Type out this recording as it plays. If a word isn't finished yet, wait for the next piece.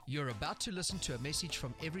You're about to listen to a message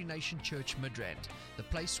from Every Nation Church Midrand, the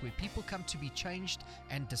place where people come to be changed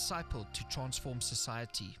and discipled to transform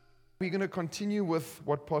society. We're going to continue with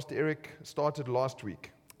what Pastor Eric started last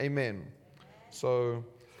week. Amen. So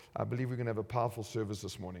I believe we're going to have a powerful service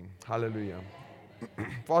this morning. Hallelujah.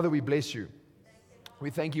 Father, we bless you. We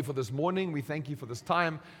thank you for this morning. We thank you for this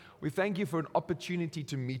time. We thank you for an opportunity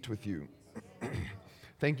to meet with you.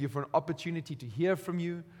 Thank you for an opportunity to hear from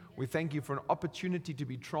you. We thank you for an opportunity to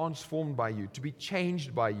be transformed by you, to be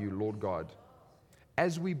changed by you, Lord God.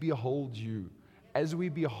 As we behold you, as we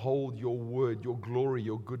behold your word, your glory,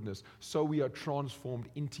 your goodness, so we are transformed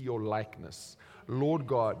into your likeness. Lord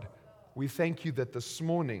God, we thank you that this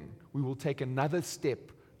morning we will take another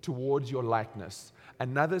step towards your likeness.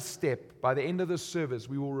 Another step. By the end of the service,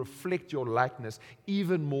 we will reflect your likeness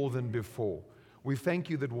even more than before. We thank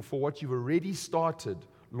you that for what you've already started,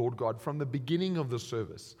 Lord God, from the beginning of the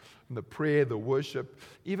service, from the prayer, the worship,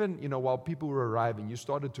 even, while people were arriving, you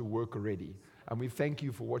started to work already. And we thank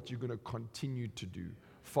you for what you're going to continue to do.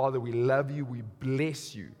 Father, we love you. We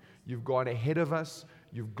bless you. You've gone ahead of us.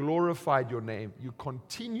 You've glorified your name. You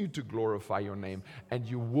continue to glorify your name. And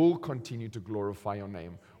you will continue to glorify your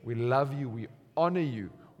name. We love you. We honor you.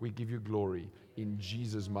 We give you glory. In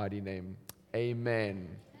Jesus' mighty name. Amen.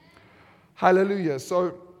 Hallelujah.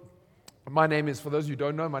 So, my name is, for those who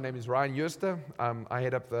don't know, my name is Ryan Yerster. I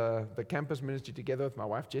head up the campus ministry together with my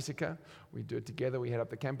wife, Jessica. We do it together. We head up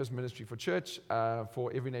the campus ministry for church,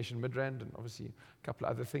 for Every Nation Midrand, and obviously a couple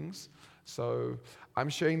of other things. So I'm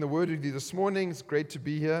sharing the word with you this morning. It's great to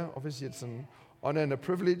be here. Obviously, it's an honor and a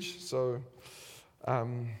privilege. So,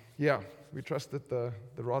 we trust that the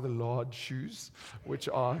rather large shoes, which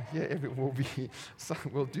are,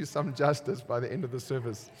 we'll do some justice by the end of the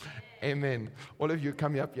service. Amen. All of you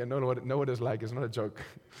coming up here know what it's like. It's not a joke.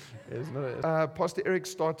 It's not Pastor Eric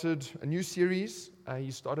started a new series. He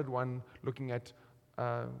started one looking at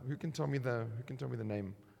who can tell me the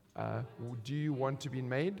name? Do you want to be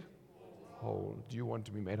made whole? Do you want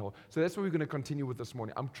to be made whole? So that's what we're going to continue with this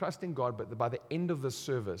morning. I'm trusting God, but by the end of the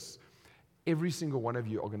service, every single one of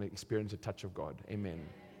you are going to experience a touch of God. Amen.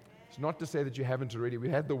 It's not to say that you haven't already. We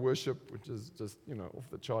had the worship, which is just, off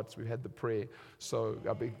the charts. We had the prayer. So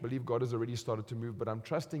I believe God has already started to move, but I'm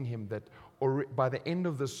trusting Him that by the end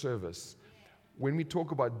of the service, when we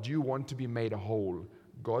talk about do you want to be made whole,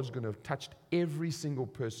 God's going to have touched every single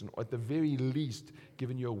person, or at the very least,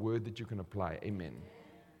 given you a word that you can apply. Amen.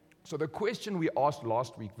 So the question we asked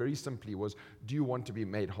last week, very simply, was, do you want to be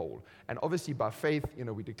made whole? And obviously by faith,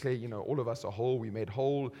 we declare, all of us are whole, we made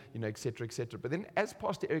whole, et cetera, et cetera. But then as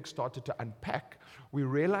Pastor Eric started to unpack, we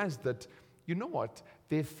realized that,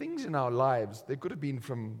 there are things in our lives, they could have been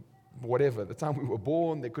from whatever, the time we were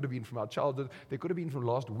born, they could have been from our childhood, they could have been from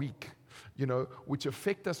last week, which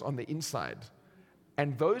affect us on the inside.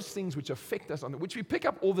 And those things which affect us, which we pick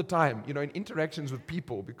up all the time, in interactions with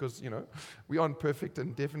people, because, we aren't perfect,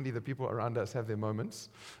 and definitely the people around us have their moments.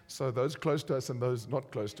 So those close to us and those not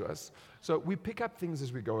close to us. So we pick up things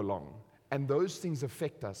as we go along, and those things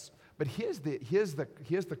affect us. But here's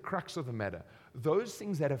the crux of the matter. Those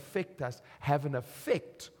things that affect us have an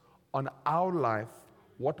effect on our life,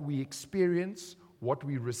 what we experience, what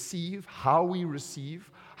we receive, how we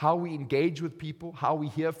engage with people, how we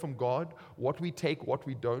hear from God, what we take, what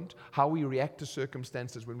we don't, how we react to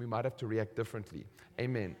circumstances when we might have to react differently.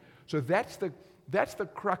 Amen. So that's the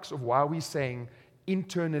crux of why we're saying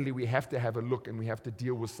internally we have to have a look and we have to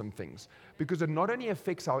deal with some things. Because it not only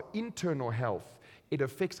affects our internal health, it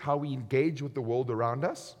affects how we engage with the world around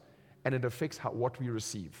us, and it affects what we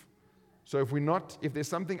receive. So if there's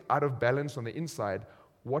something out of balance on the inside,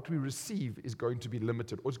 what we receive is going to be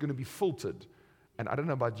limited, or it's going to be filtered. And I don't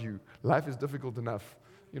know about you, life is difficult enough,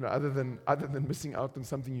 other than missing out on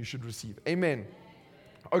something you should receive. Amen.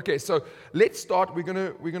 Okay, so let's start. We're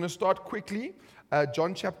gonna start quickly.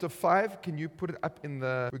 John chapter 5. Can you put it up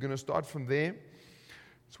we're gonna start from there.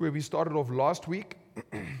 It's where we started off last week,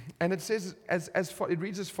 and it says it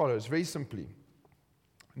reads as follows, very simply.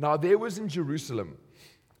 Now there was in Jerusalem,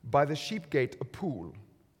 by the sheep gate, a pool,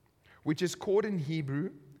 which is called in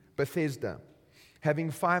Hebrew Bethesda,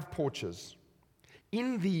 having 5 porches.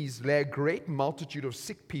 In these lay a great multitude of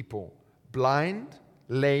sick people, blind,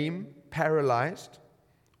 lame, paralyzed,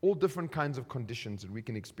 all different kinds of conditions that we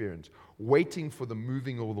can experience, waiting for the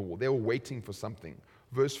moving of the wall. They were waiting for something.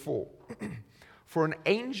 Verse 4. For an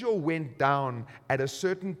angel went down at a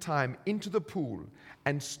certain time into the pool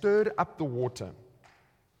and stirred up the water.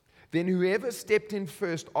 Then whoever stepped in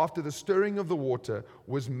first after the stirring of the water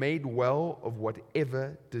was made well of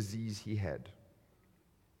whatever disease he had.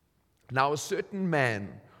 Now a certain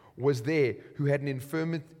man was there who had an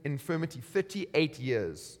infirmity 38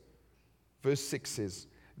 years. Verse 6 says,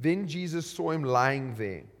 Then Jesus saw him lying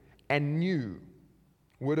there and knew,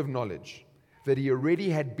 word of knowledge, that he already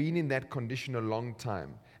had been in that condition a long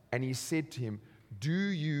time. And he said to him, Do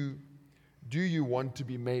you want to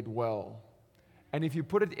be made well? And if you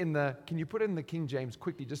put it in can you put it in the King James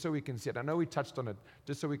quickly, just so we can see it? I know we touched on it,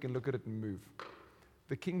 just so we can look at it and move.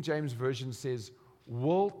 The King James Version says,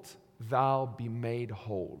 Wilt thou be made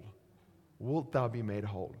whole? Wilt thou be made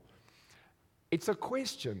whole? It's a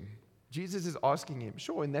question. Jesus is asking him.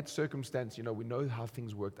 Sure, in that circumstance, we know how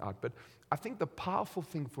things worked out. But I think the powerful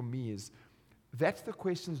thing for me is, that's the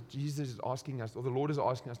questions Jesus is asking us, or the Lord is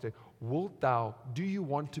asking us today. Do you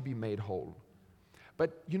want to be made whole?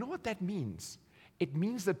 But you know what that means? It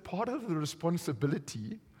means that part of the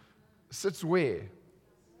responsibility sits where?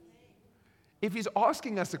 If he's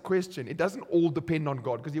asking us a question, it doesn't all depend on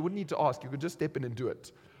God, because he wouldn't need to ask. You could just step in and do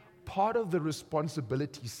it. Part of the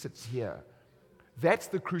responsibility sits here. That's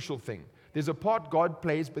the crucial thing. There's a part God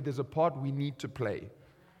plays, but there's a part we need to play.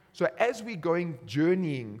 So as we're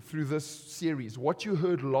journeying through this series, what you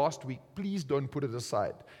heard last week, please don't put it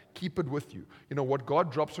aside. Keep it with you. What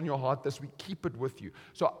God drops on your heart this week, keep it with you.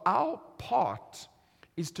 So our part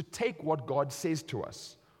is to take what God says to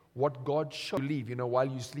us, what God shows you, while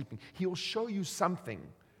you're sleeping. He'll show you something,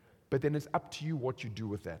 but then it's up to you what you do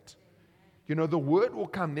with that. The word will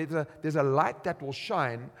come. There's a light that will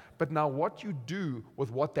shine, but now what you do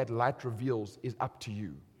with what that light reveals is up to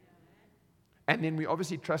you. And then we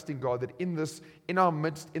obviously trust in God that in our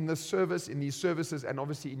midst, in this service, in these services, and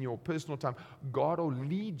obviously in your personal time, God will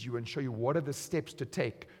lead you and show you what are the steps to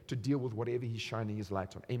take to deal with whatever He's shining His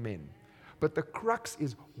light on. Amen. But the crux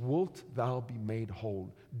is, wilt thou be made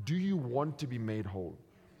whole? Do you want to be made whole?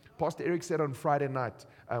 Pastor Eric said on Friday night,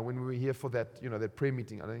 when we were here for that, that prayer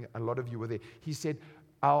meeting, I think a lot of you were there, he said,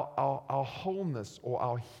 our wholeness or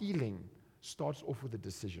our healing starts off with a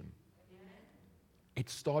decision. It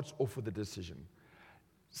starts off with a decision.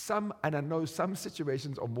 And I know some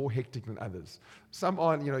situations are more hectic than others. Some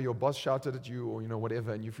are, your boss shouted at you or,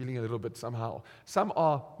 whatever, and you're feeling a little bit somehow. Some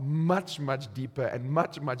are much, much deeper and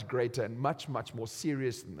much, much greater and much, much more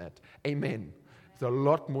serious than that. Amen. It's a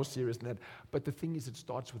lot more serious than that. But the thing is, it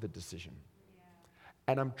starts with a decision.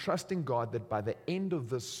 And I'm trusting God that by the end of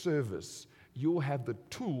this service, you'll have the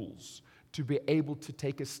tools to be able to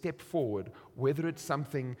take a step forward, whether it's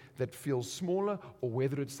something that feels smaller or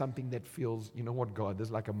whether it's something that feels, God,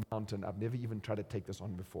 there's like a mountain. I've never even tried to take this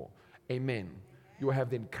on before. Amen. You'll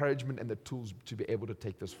have the encouragement and the tools to be able to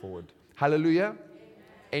take this forward. Hallelujah.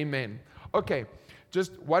 Amen. Okay,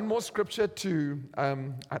 just one more scripture to,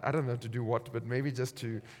 I don't know to do what, but maybe just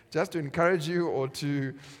to encourage you or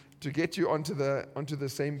to get you onto the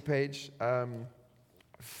same page.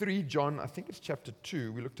 3 John, I think it's chapter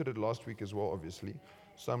 2. We looked at it last week as well, obviously.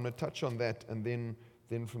 So I'm going to touch on that, and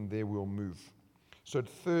then from there we'll move. So at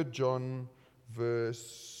 3 John,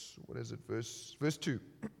 verse 2.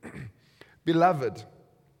 Beloved,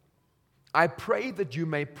 I pray that you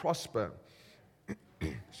may prosper,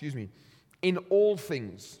 in all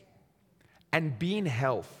things, and be in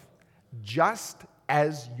health, just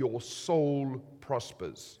as your soul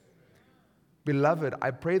prospers. Beloved,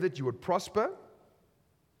 I pray that you would prosper.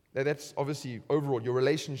 That's obviously overall, your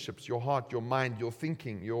relationships, your heart, your mind, your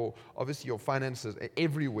thinking, your finances,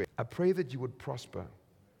 everywhere. I pray that you would prosper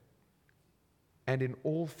and in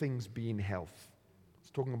all things be in health.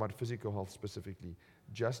 It's talking about physical health specifically,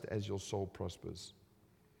 just as your soul prospers.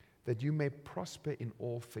 That you may prosper in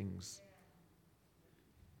all things,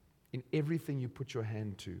 in everything you put your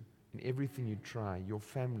hand to, in everything you try, your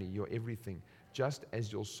family, your everything, just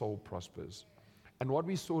as your soul prospers. And what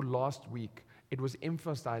we saw last week, it was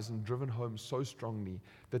emphasized and driven home so strongly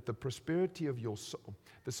that the prosperity of your soul,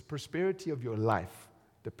 this prosperity of your life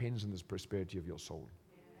depends on this prosperity of your soul.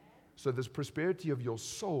 So this prosperity of your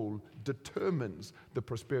soul determines the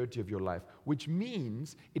prosperity of your life, which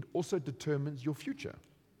means it also determines your future.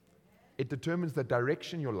 It determines the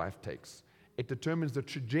direction your life takes. It determines the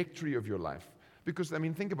trajectory of your life. Because,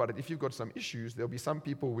 think about it. If you've got some issues, there'll be some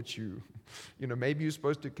people which maybe you're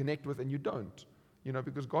supposed to connect with and you don't.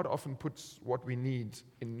 Because God often puts what we need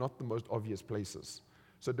in not the most obvious places.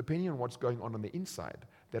 So depending on what's going on the inside,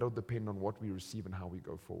 that'll depend on what we receive and how we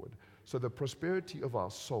go forward. So the prosperity of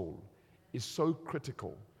our soul is so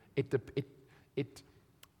critical. It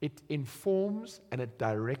informs and it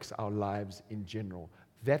directs our lives in general.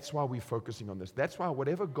 That's why we're focusing on this. That's why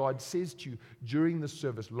whatever God says to you during the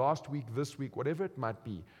service, last week, this week, whatever it might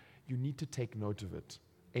be, you need to take note of it.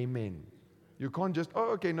 Amen. You can't just,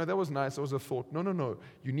 okay, no, that was nice, that was a thought. No.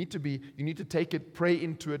 You need to take it, pray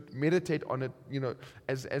into it, meditate on it,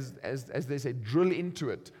 as they say, drill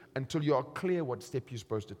into it until you are clear what step you're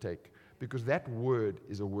supposed to take. because that word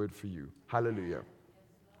is a word for you. Hallelujah.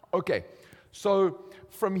 Okay, so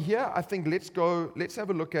from here, I think let's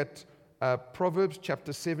have a look at Proverbs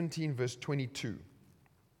chapter 17, verse 22.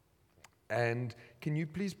 And can you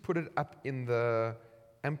please put it up in the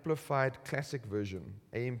Amplified Classic Version,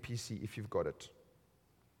 AMPC, if you've got it.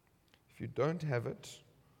 If you don't have it,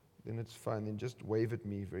 then it's fine. Then just wave at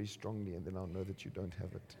me very strongly, and then I'll know that you don't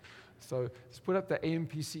have it. So let's put up the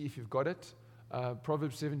AMPC if you've got it,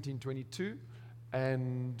 Proverbs 17:22,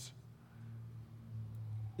 and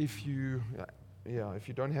if you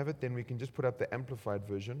don't have it, then we can just put up the Amplified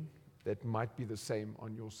Version. That might be the same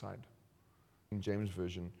on your side, in James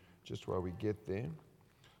Version, just while we get there.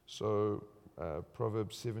 So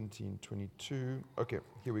Proverbs 17:22. Okay,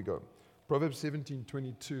 here we go. Proverbs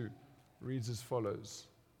 17:22 reads as follows.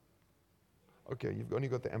 Okay, you've only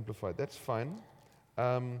got the Amplified. That's fine.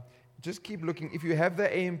 Just keep looking. If you have the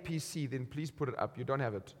AMPC, then please put it up. You don't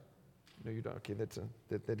have it. No, you don't. Okay,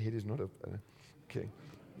 that head is not up. Okay,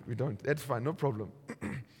 we don't. That's fine. No problem.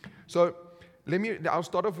 So I'll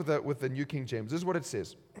start off with the New King James. This is what it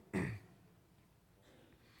says.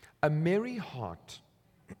 A merry heart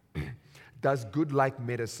does good like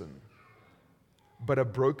medicine, but a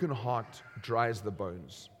broken heart dries the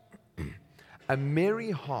bones. A merry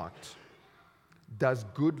heart does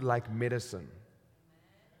good like medicine,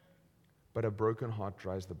 but a broken heart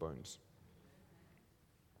dries the bones.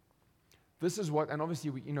 This is what, and obviously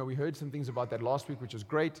we heard some things about that last week, which is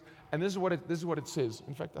great. And this is what it says.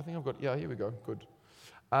 In fact, I think I've got, here we go. Good.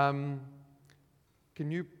 Can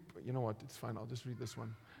you know what? It's fine. I'll just read this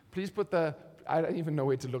one. Please put I don't even know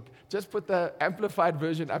where to look. Just put the Amplified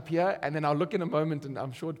Version up here, and then I'll look in a moment, and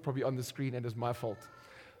I'm sure it's probably on the screen, and it's my fault.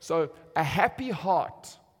 So a happy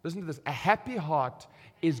heart, listen to this, a happy heart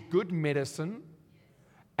is good medicine,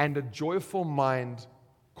 and a joyful mind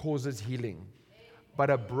causes healing, but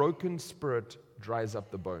a broken spirit dries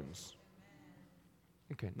up the bones.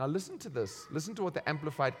 Okay, now listen to this. Listen to what the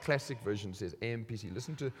Amplified Classic Version says, AMPC.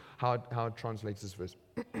 Listen to how it translates this verse.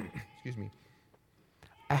 Excuse me.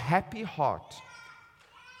 A happy heart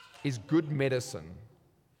is good medicine,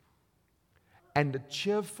 and a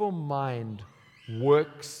cheerful mind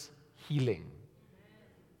works healing.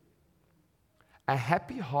 A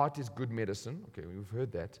happy heart is good medicine. Okay, we've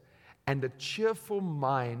heard that. And a cheerful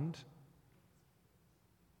mind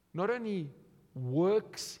not only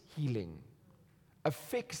works healing,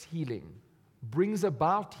 affects healing, brings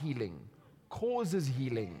about healing, causes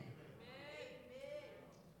healing.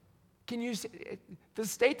 Can you see? The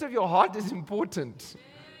state of your heart is important.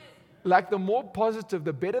 Like the more positive,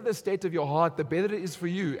 the better the state of your heart, the better it is for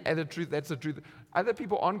you. And that's the truth. Other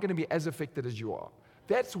people aren't going to be as affected as you are.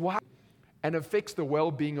 That's why, and affects the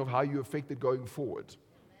well-being of how you affect it going forward.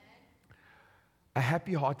 A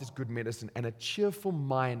happy heart is good medicine, and a cheerful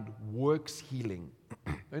mind works healing.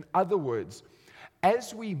 In other words,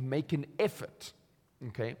 as we make an effort,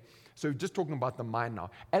 okay, so just talking about the mind now,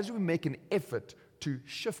 as we make an effort to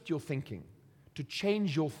shift your thinking, to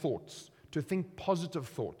change your thoughts, to think positive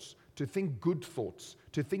thoughts, to think good thoughts,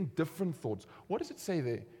 to think different thoughts. What does it say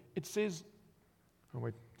there? It says, oh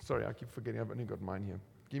wait, sorry, I keep forgetting, I've only got mine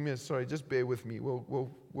here. Sorry, just bear with me. We'll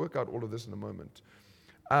work out all of this in a moment.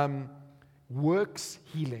 Works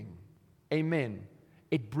healing. Amen.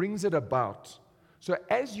 It brings it about. So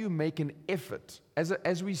as you make an effort,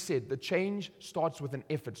 as we said, the change starts with an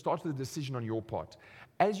effort, starts with a decision on your part.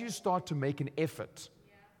 As you start to make an effort,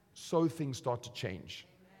 so things start to change.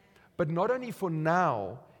 But not only for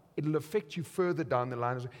now, it'll affect you further down the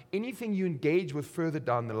line. Anything you engage with further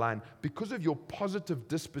down the line, because of your positive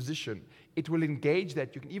disposition, it will engage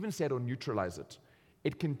that. You can even say it'll neutralize it.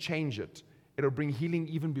 It can change it. It'll bring healing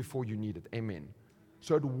even before you need it. Amen.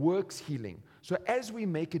 So it works healing. So as we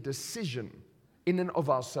make a decision in and of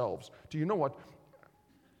ourselves, do you know what?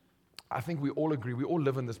 I think we all agree. We all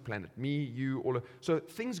live on this planet. Me, you, all. So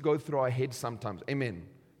things go through our heads sometimes. Amen.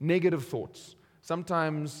 Negative thoughts.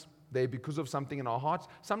 Sometimes they're because of something in our hearts.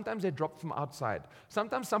 Sometimes they drop from outside.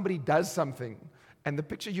 Sometimes somebody does something, and the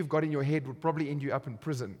picture you've got in your head would probably end you up in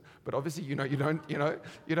prison. But obviously, you don't.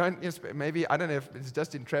 Maybe I don't know if it's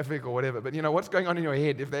just in traffic or whatever. But what's going on in your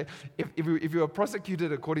head? If you were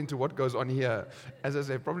prosecuted according to what goes on here, as I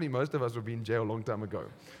say, probably most of us would be in jail a long time ago.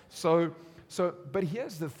 But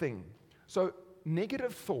here's the thing. So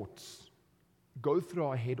negative thoughts go through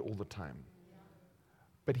our head all the time.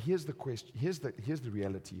 But here's the question. Here's the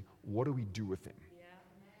reality. What do we do with them?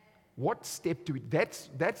 What step do we? That's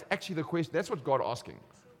actually the question. That's what God is asking.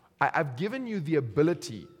 I've given you the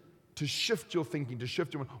ability to shift your thinking, to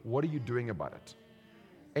shift your. What are you doing about it?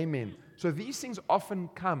 Amen. So these things often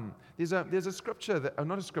come. There's a scripture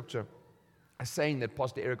not a scripture. a saying that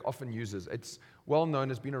Pastor Eric often uses. It's well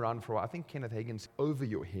known, it's been around for a while. I think Kenneth Hagin's over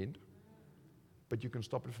your head, but you can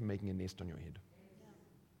stop it from making a nest on your head.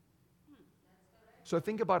 So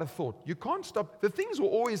think about a thought. You can't stop. The things will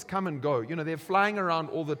always come and go. They're flying around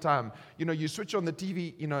all the time. You switch on the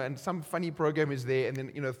TV, and some funny program is there, and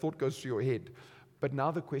then, a thought goes through your head. But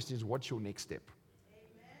now the question is, what's your next step?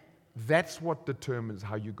 Amen. That's what determines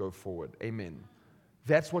how you go forward. Amen.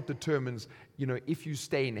 That's what determines, if you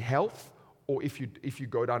stay in health or if you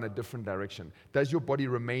go down a different direction. Does your body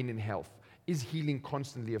remain in health? Is healing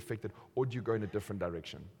constantly affected, or do you go in a different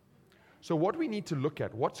direction? So what we need to look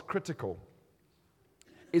at, what's critical,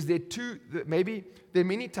 is there there are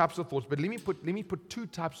many types of thoughts, but let me put two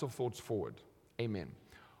types of thoughts forward. Amen.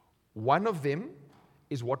 One of them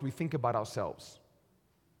is what we think about ourselves.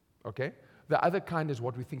 Okay? The other kind is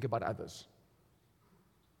what we think about others.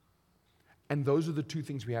 And those are the two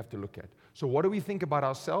things we have to look at. So what do we think about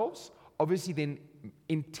ourselves? Obviously then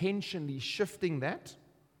intentionally shifting that.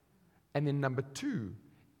 And then number two,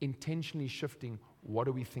 intentionally shifting what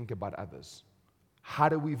do we think about others? How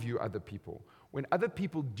do we view other people? When other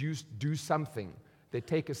people do something, they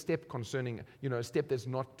take a step concerning, a step that's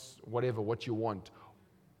not what you want.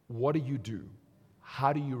 What do?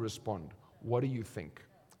 How do you respond? What do you think?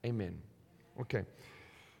 Amen. Okay.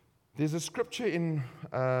 There's a scripture in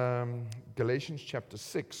Galatians chapter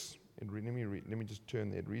 6. Let me just turn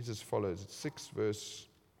there. It reads as follows. It's 6 verse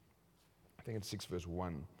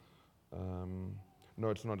 1. No,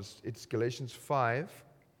 it's not. It's Galatians 5.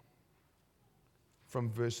 From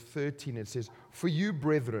verse 13, it says, "For you,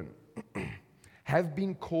 brethren, have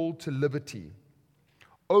been called to liberty.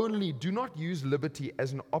 Only do not use liberty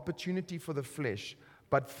as an opportunity for the flesh,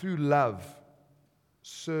 but through love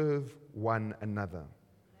serve one another."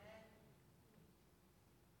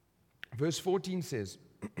 Verse 14 says,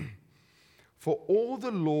 "For all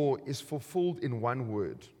the law is fulfilled in one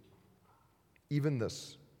word, even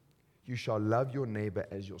this, you shall love your neighbor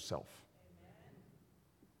as yourself."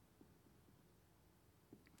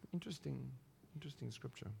 Interesting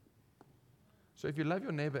scripture. So if you love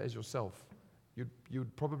your neighbor as yourself,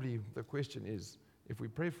 you'd probably, the question is, if we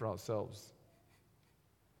pray for ourselves,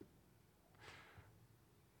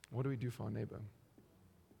 what do we do for our neighbor?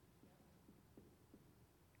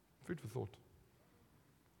 Food for thought.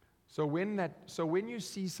 So when you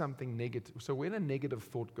see something negative, so when a negative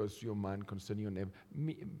thought goes through your mind concerning your neighbor,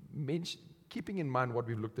 keeping in mind what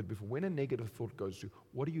we've looked at before, when a negative thought goes through,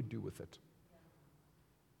 what do you do with it?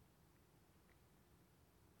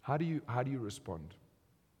 How do you respond?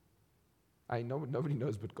 I know nobody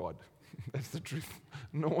knows but God. That's the truth.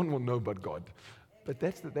 No one will know but God. But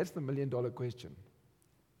that's the $1 million question.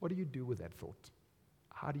 What do you do with that thought?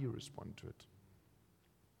 How do you respond to it?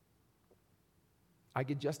 I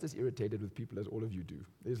get just as irritated with people as all of you do.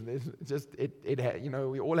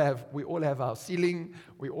 We all have our ceiling.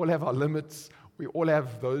 We all have our limits. We all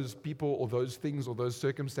have those people or those things or those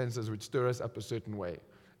circumstances which stir us up a certain way.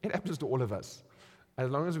 It happens to all of us. As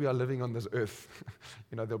long as we are living on this earth,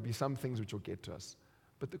 there'll be some things which will get to us.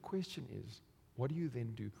 But the question is, what do you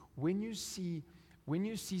then do? When you see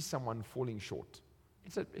someone falling short,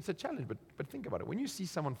 it's a challenge, but think about it. When you see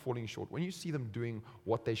someone falling short, when you see them doing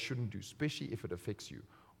what they shouldn't do, especially if it affects you,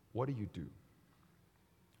 what do you do?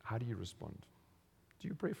 How do you respond? Do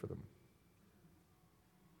you pray for them?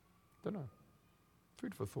 Don't know.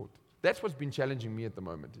 Food for thought. That's what's been challenging me at the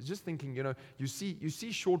moment. It's just thinking, you see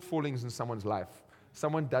shortfallings in someone's life.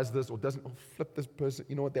 Someone does this or doesn't, flip this person,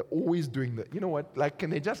 they're always doing that. You know what, can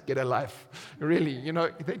they just get a life? Really,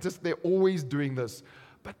 they're always doing this.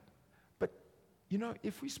 But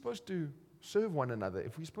if we're supposed to serve one another,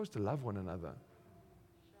 if we're supposed to love one another,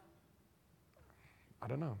 I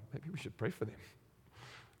don't know, maybe we should pray for them.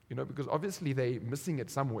 Because obviously they're missing it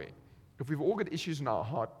somewhere. If we've all got issues in our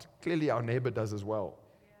heart, clearly our neighbor does as well.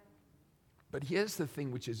 But here's the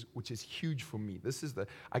thing which is huge for me.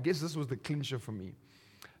 I guess this was the clincher for me.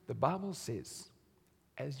 The Bible says,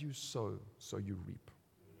 as you sow, so you reap.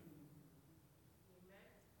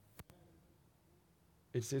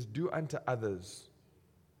 It says, do unto others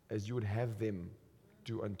as you would have them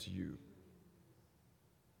do unto you.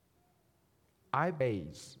 And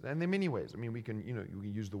there are many ways. We can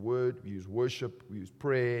use the word, we use worship, we use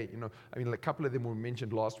prayer. A couple of them were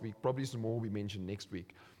mentioned last week. Probably some more will be mentioned next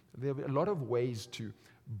week. There are a lot of ways to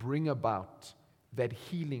bring about that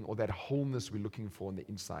healing or that wholeness we're looking for on the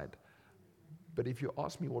inside. But if you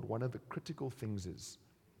ask me what one of the critical things is,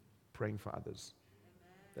 praying for others.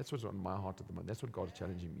 That's what's on my heart at the moment. That's what God's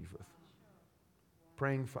challenging me with.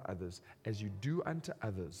 Praying for others as you do unto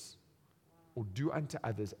others, or do unto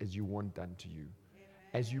others as you want done to you.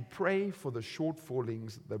 as you pray for the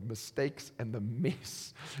shortfallings, the mistakes, and the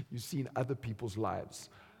mess you see in other people's lives,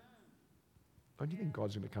 don't you think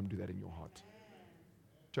God's going to come do that in your heart?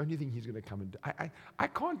 Don't you think He's going to come and do? I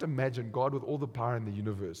can't imagine God with all the power in the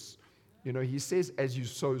universe. He says, as you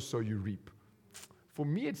sow, so you reap. For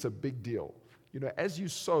me, it's a big deal. As you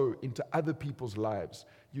sow into other people's lives,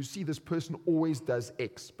 you see this person always does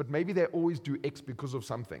X, but maybe they always do X because of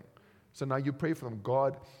something. So now you pray for them.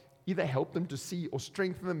 God, either help them to see or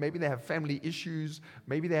strengthen them. Maybe they have family issues.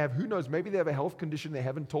 Maybe they have, who knows, maybe they have a health condition they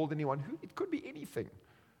haven't told anyone. It could be anything.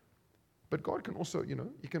 But God can also,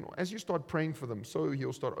 as you start praying for them, so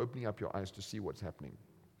He'll start opening up your eyes to see what's happening.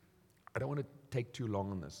 I don't want to take too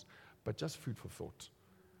long on this, but just food for thought.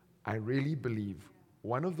 I really believe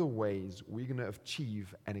one of the ways we're going to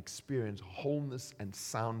achieve and experience wholeness and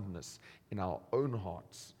soundness in our own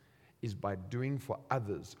hearts is by doing for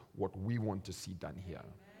others what we want to see done here.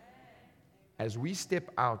 As we step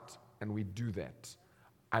out and we do that,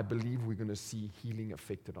 I believe we're going to see healing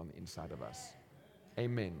affected on the inside of us.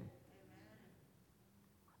 Amen.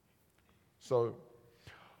 So,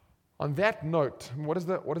 on that note, what does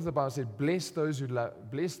the Bible say? Bless those who love,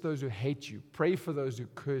 bless those who hate you, pray for those who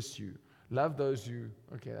curse you, love those who.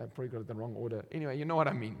 Okay, I probably got it in the wrong order. Anyway, you know what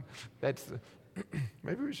I mean. That's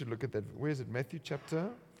maybe we should look at that. Where is it? Matthew chapter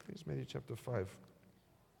 5. Let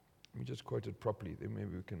me just quote it properly. Then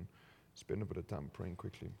maybe we can spend a bit of time praying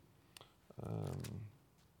quickly.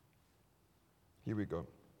 Here we go.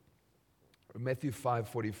 Matthew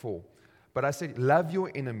 5:44. But I said, love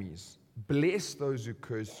your enemies. Bless those who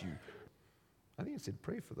curse you. I think it said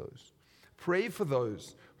pray for those. Pray for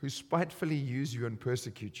those who spitefully use you and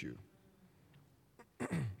persecute you.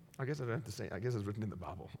 I guess I don't have to say. I guess it's written in the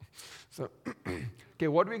Bible. So, okay,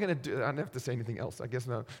 what are we going to do? I don't have to say anything else. I guess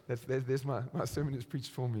no. There's my sermon is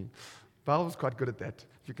preached for me. Bible's quite good at that.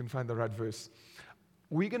 If you can find the right verse,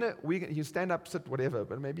 you stand up, sit, whatever.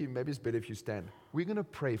 But maybe it's better if you stand. We're going to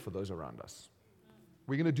pray for those around us.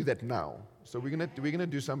 We're going to do that now. So we're going to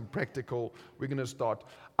do some practical. We're going to start.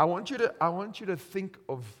 I want you to think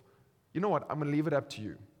of. You know what? I'm going to leave it up to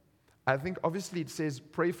you. I think obviously it says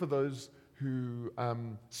pray for those who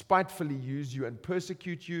spitefully use you and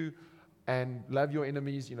persecute you, and love your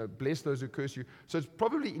enemies. Bless those who curse you. So it's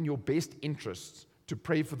probably in your best interests to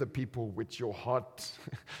pray for the people which your heart,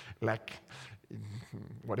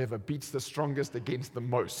 whatever, beats the strongest against the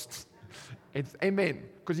most. It's amen.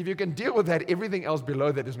 Because if you can deal with that, everything else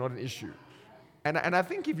below that is not an issue. And I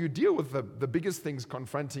think if you deal with the biggest things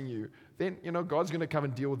confronting you, then God's going to come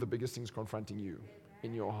and deal with the biggest things confronting you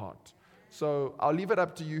in your heart. So I'll leave it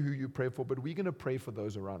up to you who you pray for, but we're going to pray for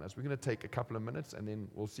those around us. We're going to take a couple of minutes, and then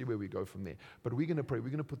we'll see where we go from there. But we're going to pray. We're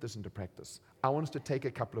going to put this into practice. I want us to take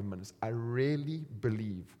a couple of minutes. I really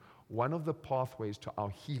believe one of the pathways to our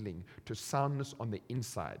healing, to soundness on the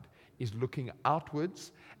inside, is looking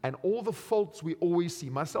outwards, and all the faults we always see,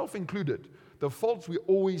 myself included, the faults we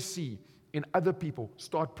always see in other people,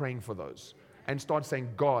 start praying for those. And start saying,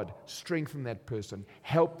 God, strengthen that person,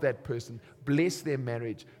 help that person, bless their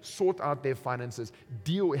marriage, sort out their finances,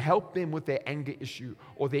 help them with their anger issue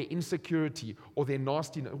or their insecurity or their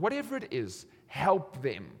nastiness, whatever it is, help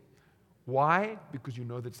them. Why? Because you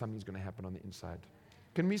know that something's going to happen on the inside.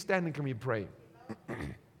 Can we stand and can we pray?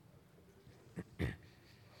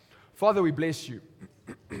 Father, we bless you.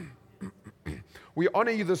 We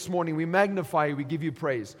honor you this morning. We magnify you. We give you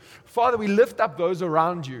praise. Father, we lift up those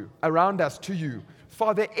around us to you.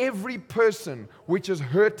 Father, every person which has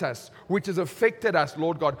hurt us, which has affected us,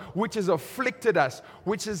 Lord God, which has afflicted us,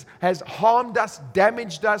 which has harmed us,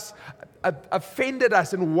 damaged us, offended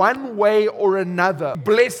us in one way or another.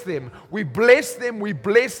 Bless them. We bless them. We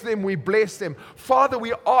bless them. We bless them. Father,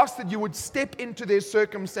 we ask that you would step into their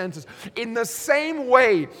circumstances in the same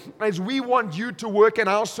way as we want you to work in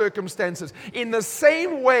our circumstances, in the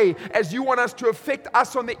same way as you want us to affect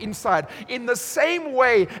us on the inside, in the same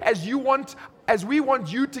way as we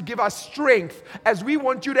want you to give us strength, as we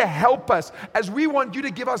want you to help us, as we want you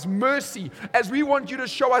to give us mercy, as we want you to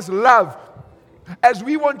show us love, as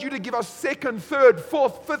we want you to give us second, third,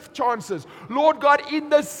 fourth, fifth chances. Lord God, in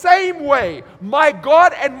the same way, my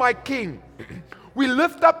God and my King, we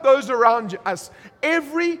lift up those around us.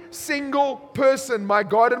 Every single person, my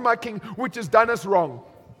God and my King, which has done us wrong.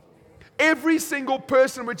 Every single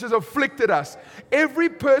person which has afflicted us, every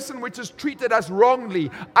person which has treated us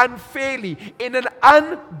wrongly, unfairly, in an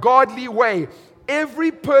ungodly way,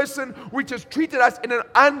 every person which has treated us in an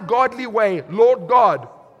ungodly way, Lord God,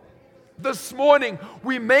 This morning,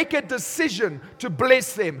 we make a decision to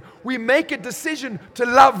bless them. We make a decision to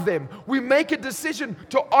love them. We make a decision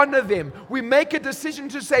to honor them. We make a decision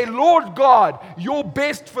to say, Lord God, your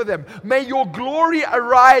best for them. May your glory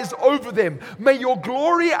arise over them. May your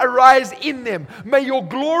glory arise in them. May your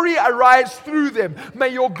glory arise through them. May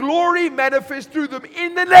your glory manifest through them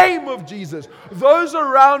in the name of Jesus. Those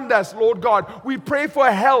around us, Lord God, we pray for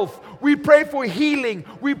health. We pray for healing.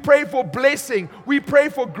 We pray for blessing. We pray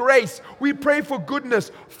for grace. We pray for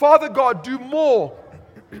goodness. Father God, do more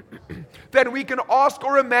than we can ask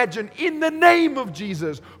or imagine in the name of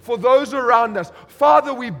Jesus for those around us.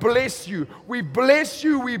 Father, we bless you. We bless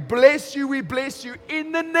you. We bless you. We bless you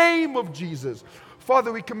in the name of Jesus.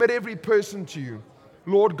 Father, we commit every person to you.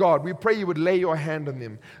 Lord God, we pray you would lay your hand on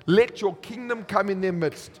them. Let your kingdom come in their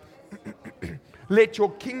midst. Let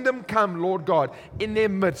your kingdom come, Lord God, in their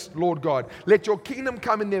midst, Lord God. Let your kingdom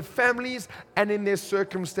come in their families and in their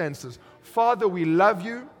circumstances. Father, we love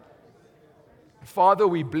you. Father,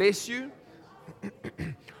 we bless you.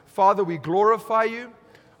 Father, we glorify you.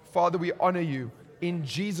 Father, we honor you. In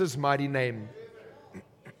Jesus' mighty name.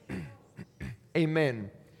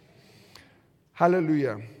 Amen.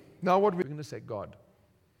 Hallelujah. Now what we're going to say, God.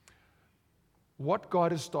 What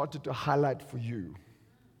God has started to highlight for you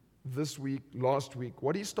this week, last week,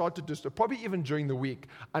 what he started to do, probably even during the week.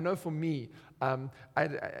 I know for me,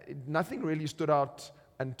 nothing really stood out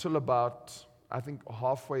until about, I think,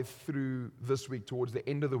 halfway through this week, towards the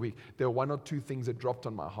end of the week. There were one or two things that dropped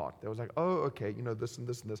on my heart. There was like, oh, okay, this and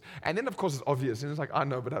this and this. And then, of course, it's obvious. And it's like, I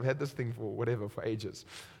know, but I've had this thing for ages.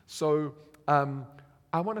 So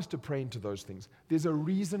I want us to pray into those things. There's a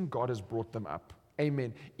reason God has brought them up.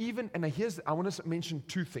 Amen. I want to mention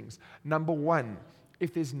two things. Number one,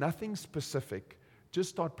 if there's nothing specific, just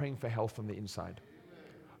start praying for health on the inside.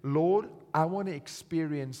 Lord, I want to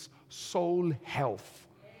experience soul health.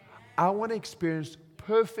 I want to experience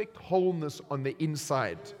perfect wholeness on the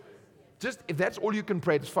inside. Just if that's all you can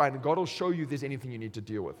pray, it's fine. God will show you if there's anything you need to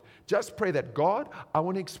deal with. Just pray that, God, I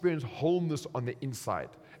want to experience wholeness on the inside.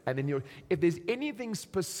 And then if there's anything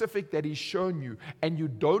specific that He's shown you and you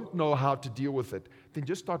don't know how to deal with it, then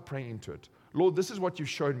just start praying into it. Lord, this is what you've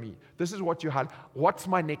shown me. This is what you had. What's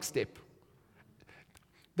my next step?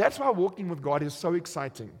 That's why walking with God is so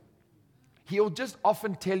exciting. He'll just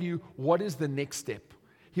often tell you what is the next step.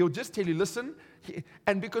 He'll just tell you, listen,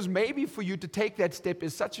 and because maybe for you to take that step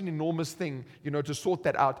is such an enormous thing, to sort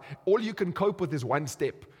that out, all you can cope with is one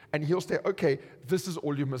step. And He'll say, okay, this is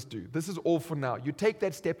all you must do. This is all for now. You take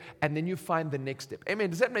that step, and then you find the next step. Amen.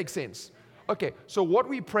 Does that make sense? Okay, so what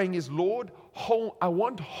we're praying is, Lord, I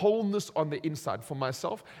want wholeness on the inside for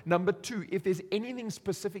myself. Number two, if there's anything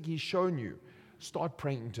specific He's shown you, start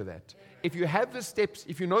praying into that. If you have the steps,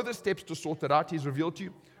 if you know the steps to sort it out, He's revealed to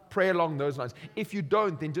you, pray along those lines. If you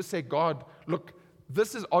don't, then just say, God, look,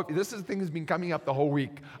 this is the thing that's been coming up the whole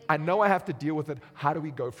week. I know I have to deal with it. How do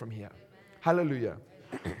we go from here? Hallelujah.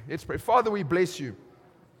 Let's pray. Father, we bless you.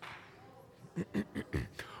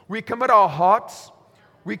 We commit our hearts.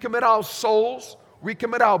 We commit our souls. We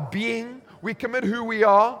commit our being. We commit who we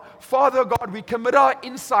are. Father God, we commit our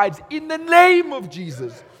insides in the name of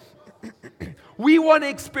Jesus. We want to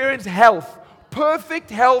experience health,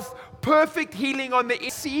 perfect healing on the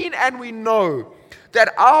inside, and we know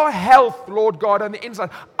that our health, Lord God, on the inside,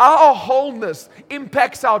 our wholeness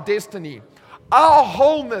impacts our destiny. Our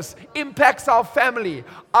wholeness impacts our family.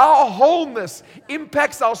 Our wholeness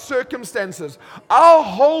impacts our circumstances. Our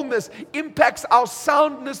wholeness impacts our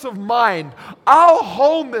soundness of mind. Our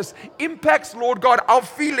wholeness impacts, Lord God, our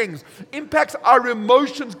feelings, impacts our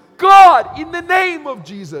emotions. God, in the name of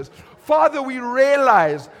Jesus, Father, we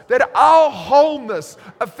realize that our wholeness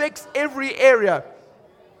affects every area.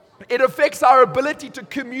 It affects our ability to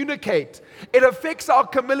communicate. It affects our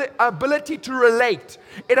ability to relate.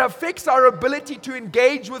 It affects our ability to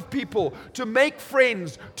engage with people, to make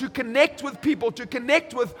friends, to connect with people, to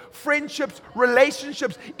connect with friendships,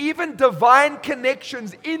 relationships, even divine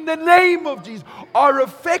connections in the name of Jesus are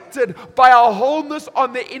affected by our wholeness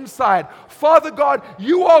on the inside. Father God,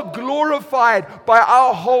 you are glorified by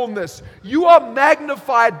our wholeness. You are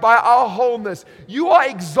magnified by our wholeness. You are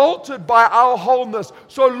exalted by our wholeness.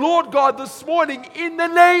 So Lord God, this morning, in the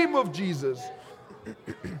name of Jesus,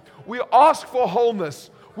 we ask for wholeness.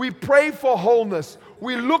 We pray for wholeness.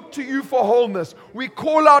 We look to you for wholeness. We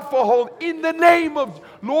call out for wholeness. In the name of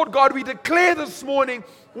Lord God, we declare this morning,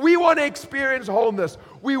 we want to experience wholeness.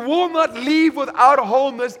 We will not leave without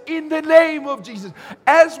wholeness in the name of Jesus.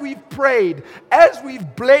 As we've prayed, as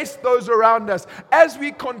we've blessed those around us, as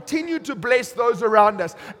we continue to bless those around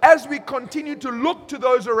us, as we continue to look to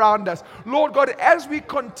those around us, Lord God, as we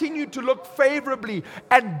continue to look favorably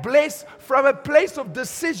and bless from a place of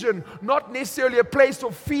decision, not necessarily a place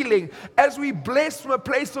of feeling, as we bless from a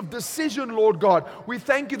place of decision, Lord God, we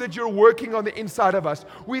thank you that you're working on the inside of us.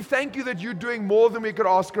 We thank you that you're doing more than we could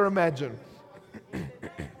ask or imagine.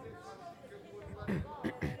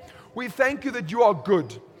 We thank you that you are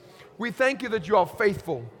good. We thank you that you are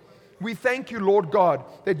faithful. We thank you, Lord God,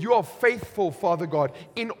 that you are faithful, Father God,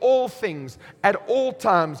 in all things, at all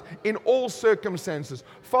times, in all circumstances.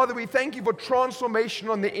 Father, we thank you for transformation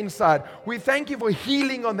on the inside. We thank you for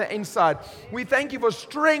healing on the inside. We thank you for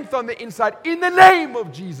strength on the inside, in the name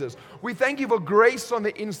of Jesus. We thank you for grace on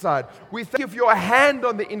the inside. We thank you for your hand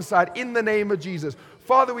on the inside, in the name of Jesus.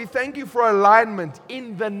 Father, we thank you for alignment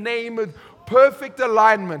in the name of perfect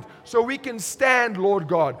alignment, so we can stand, Lord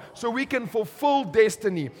God, so we can fulfill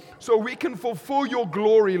destiny, so we can fulfill your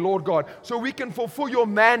glory, Lord God, so we can fulfill your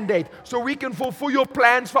mandate, so we can fulfill your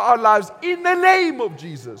plans for our lives in the name of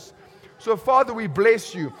Jesus. So, Father, we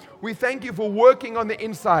bless you. We thank you for working on the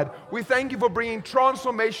inside. We thank you for bringing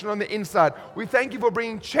transformation on the inside. We thank you for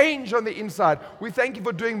bringing change on the inside. We thank you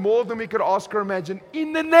for doing more than we could ask or imagine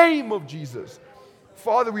in the name of Jesus.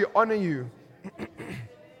 Father, we honor you.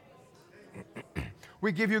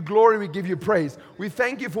 We give you glory, we give you praise. We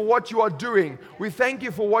thank you for what you are doing. We thank you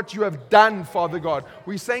for what you have done, Father God.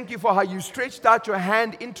 We thank you for how you stretched out your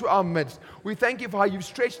hand into our midst. We thank you for how you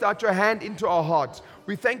stretched out your hand into our hearts.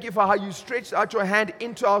 We thank you for how you stretched out your hand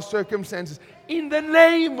into our circumstances. In the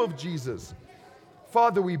name of Jesus.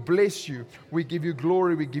 Father, we bless you. We give you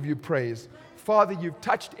glory, we give you praise. Father, you've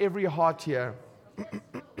touched every heart here.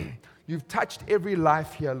 You've touched every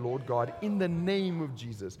life here, Lord God, in the name of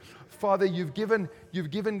Jesus. Father, you've given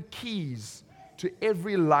keys to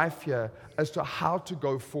every life here as to how to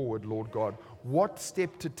go forward, Lord God. What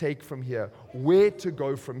step to take from here, where to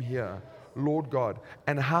go from here, Lord God,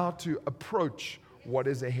 and how to approach what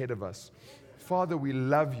is ahead of us. Father, we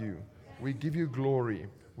love you. We give you glory.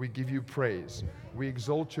 We give you praise. We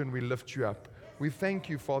exalt you and we lift you up. We thank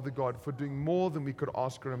you, Father God, for doing more than we could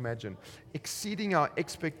ask or imagine, exceeding our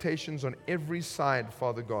expectations on every side,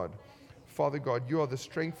 Father God. Father God, you are the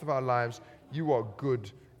strength of our lives. You are good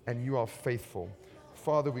and you are faithful.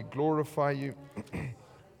 Father, we glorify you.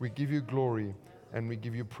 We give you glory and we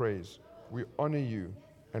give you praise. We honor you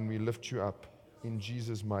and we lift you up in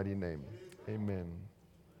Jesus' mighty name. Amen.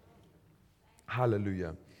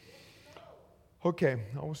 Hallelujah. Okay,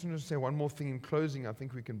 I was going to say one more thing in closing. I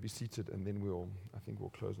think we can be seated and then we'll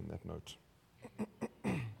close on that note.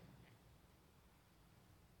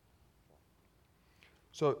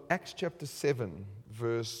 So Acts chapter 7,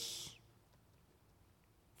 verse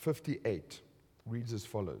 58 reads as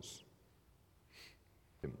follows.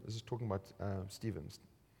 This is talking about Stephen.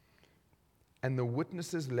 And the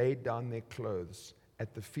witnesses laid down their clothes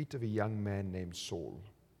at the feet of a young man named Saul.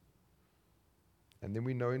 And then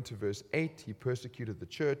we know into verse 8, he persecuted the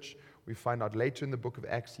church. We find out later in the book of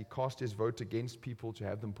Acts, he cast his vote against people to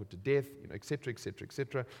have them put to death, etc., etc.,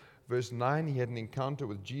 etc. Verse 9, he had an encounter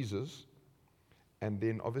with Jesus. And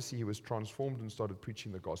then obviously he was transformed and started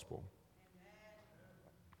preaching the gospel.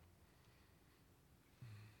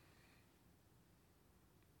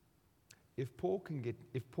 If Paul can get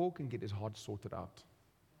his heart sorted out,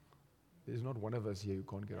 there's not one of us here who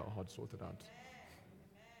can't get our heart sorted out.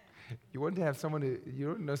 You want to have someone you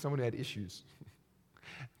don't know someone who had issues.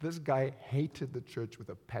 This guy hated the church with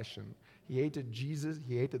a passion. He hated Jesus,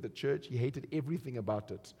 he hated the church, he hated everything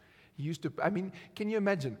about it. He used to, can you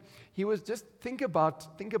imagine? He was just, think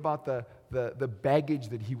about the baggage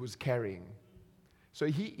that he was carrying. So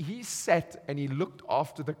he sat and he looked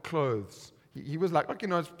after the clothes. He was like, okay,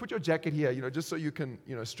 no, put your jacket here, just so you can,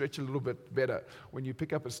 stretch a little bit better when you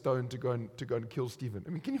pick up a stone to go and kill Stephen.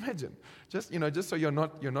 Can you imagine? Just so you're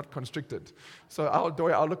not constricted. So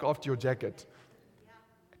I'll look after your jacket.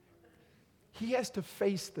 He has to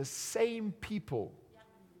face the same people,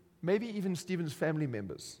 maybe even Stephen's family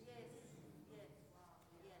members.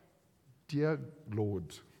 Dear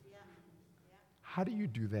Lord, how do you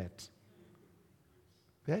do that?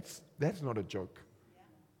 That's not a joke.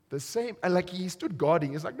 The same, and like he stood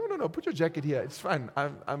guarding. He's like, no, put your jacket here. It's fine.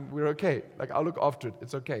 We're okay. Like I'll look after it.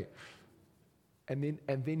 It's okay. And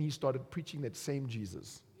then he started preaching that same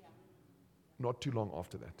Jesus. Not too long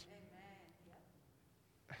after that.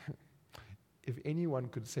 If anyone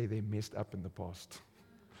could say they messed up in the past,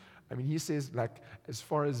 he says, like, as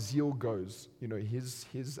far as zeal goes, his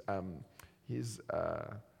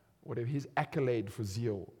whatever his accolade for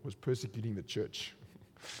zeal was persecuting the church.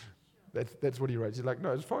 That's what he writes. He's like,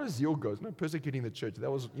 no, as far as zeal goes, no, persecuting the church,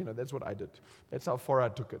 that was, that's what I did. That's how far I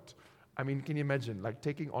took it. I mean, can you imagine, like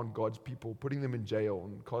taking on God's people, putting them in jail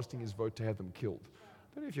and casting his vote to have them killed?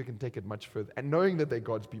 I don't know if you can take it much further. And knowing that they're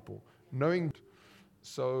God's people, imagine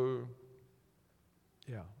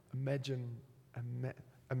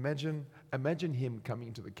him coming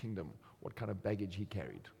into the kingdom, what kind of baggage he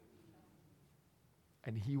carried.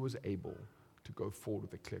 And he was able to go forward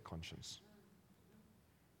with a clear conscience.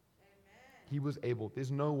 He was able.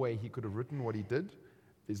 There's no way he could have written what he did.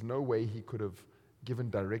 There's no way he could have given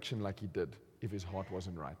direction like he did if his heart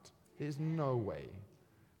wasn't right. There's no way.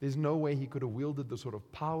 There's no way he could have wielded the sort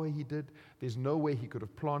of power he did. There's no way he could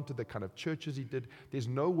have planted the kind of churches he did. There's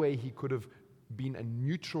no way he could have been a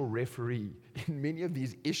neutral referee in many of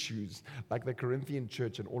these issues, like the Corinthian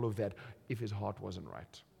church and all of that, if his heart wasn't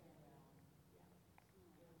right.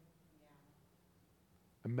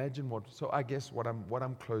 Imagine so I guess what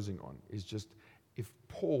I'm closing on is just, if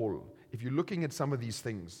you're looking at some of these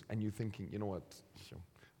things and you're thinking, you know what,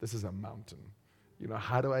 this is a mountain.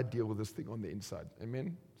 How do I deal with this thing on the inside?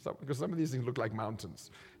 Amen? Because some of these things look like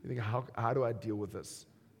mountains. You think, how do I deal with this?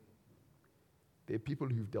 There are people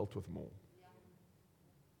who've dealt with more.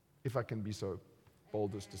 If I can be so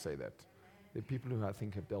bold as to say that. There are people who I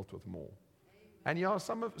think have dealt with more. And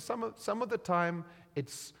some of the time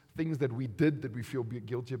it's things that we did that we feel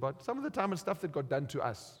guilty about. Some of the time it's stuff that got done to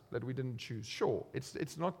us that we didn't choose. Sure,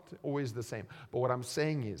 it's not always the same. But what I'm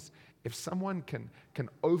saying is, if someone can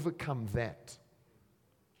overcome that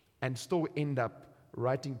and still end up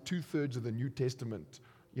writing 2/3 of the New Testament,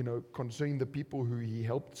 concerning the people who he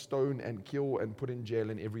helped stone and kill and put in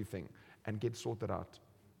jail and everything, and get sorted out,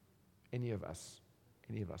 any of us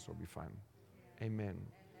will be fine. Amen.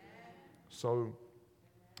 So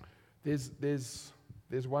there's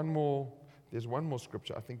one more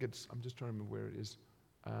scripture. I think I'm just trying to remember where it is.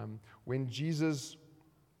 When Jesus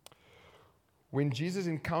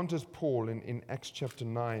encounters Paul in Acts chapter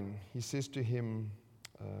 9, he says to him,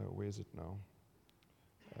 where is it now?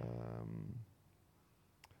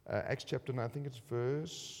 Acts chapter 9, I think it's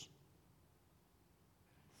verse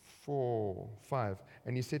 5.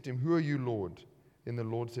 And he said to him, "Who are you, Lord?" Then the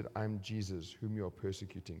Lord said, "I'm Jesus, whom you are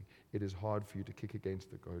persecuting. It is hard for you to kick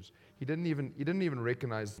against the goads." He didn't even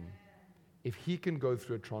recognize them. If he can go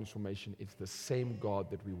through a transformation, it's the same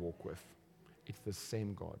God that we walk with. It's the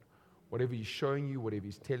same God. Whatever he's showing you, whatever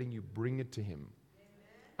he's telling you, bring it to him.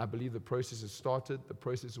 I believe the process has started. The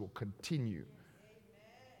process will continue.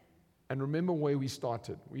 And remember where we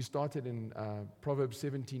started. We started in Proverbs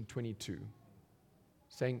 17:22,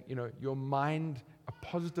 saying, your mind, a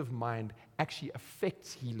positive mind, actually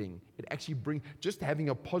affects healing. It actually just having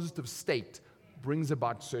a positive state brings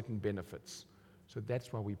about certain benefits. So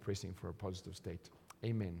that's why we're pressing for a positive state.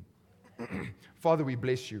 Amen. Father, we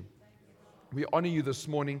bless you. We honor you this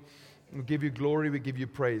morning. We give you glory. We give you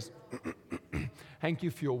praise. Thank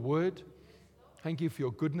you for your word. Thank you for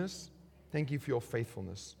your goodness. Thank you for your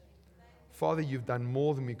faithfulness. Father, you've done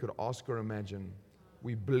more than we could ask or imagine.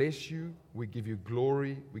 We bless you. We give you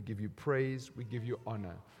glory. We give you praise. We give you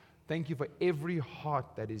honor. Thank you for every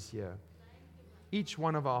heart that is here. Each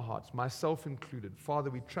one of our hearts, myself included. Father,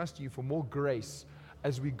 we trust you for more grace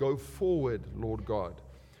as we go forward, Lord God,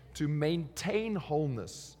 to maintain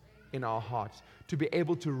wholeness in our hearts, to be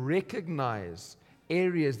able to recognize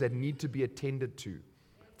areas that need to be attended to,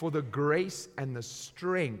 for the grace and the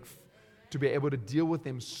strength to be able to deal with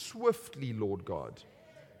them swiftly, Lord God.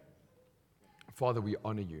 Father, we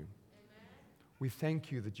honor you. We thank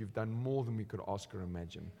you that you've done more than we could ask or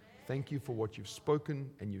imagine. Thank you for what you've spoken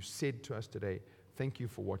and you've said to us today. Thank you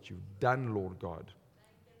for what you've done, Lord God.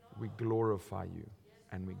 We glorify you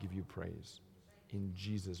and we give you praise. In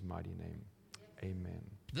Jesus' mighty name, amen.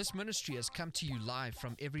 This ministry has come to you live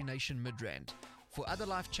from Every Nation Midrand. For other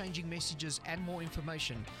life-changing messages and more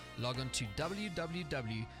information, log on to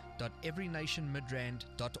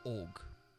www.everynationmidrand.org.